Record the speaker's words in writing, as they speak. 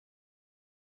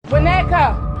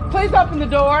Winnetka, please open the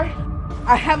door.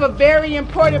 I have a very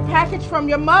important package from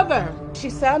your mother. She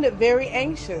sounded very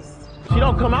anxious. She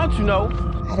don't come out, you know.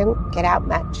 I don't get out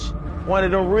much. One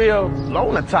of them real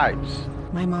loner types.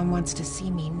 My mom wants to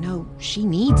see me. No, she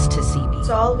needs to see me.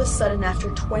 So all of a sudden,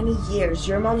 after 20 years,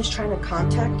 your mom is trying to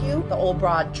contact you? The old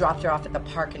broad dropped her off at the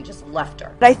park and just left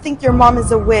her. I think your mom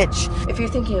is a witch. If you're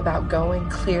thinking about going,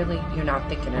 clearly you're not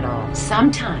thinking at all.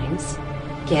 Sometimes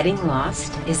getting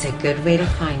lost is a good way to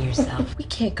find yourself. We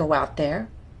can't go out there.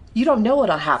 You don't know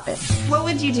what'll happen. What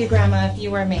would you do, Grandma, if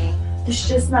you were me? It's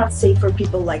just not safe for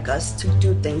people like us to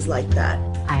do things like that.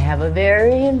 I have a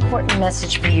very important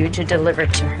message for you to deliver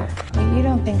to her. But you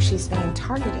don't think she's being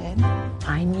targeted?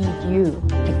 I need you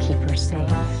to keep her safe.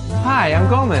 Hi, I'm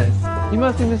Gomez. You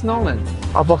must be Miss Nolan.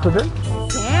 I'll book the day.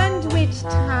 Sandwich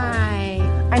time.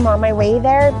 I'm on my way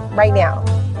there right now.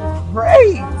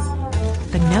 Great!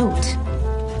 The note.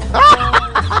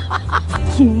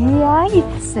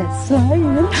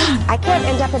 I can't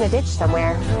end up in a ditch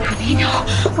somewhere. I know.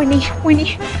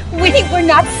 Winnie, we're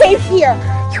not safe here.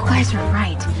 You guys are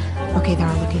right. Okay, they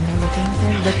are looking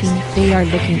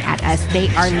at us.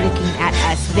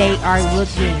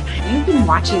 You've been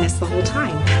watching us the whole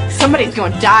time. Somebody's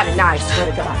going to die tonight, I swear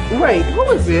to God. Wait,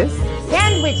 who is this?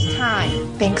 Sandwich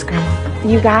time. Thanks, Grandma.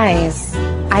 You guys,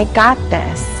 I got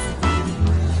this.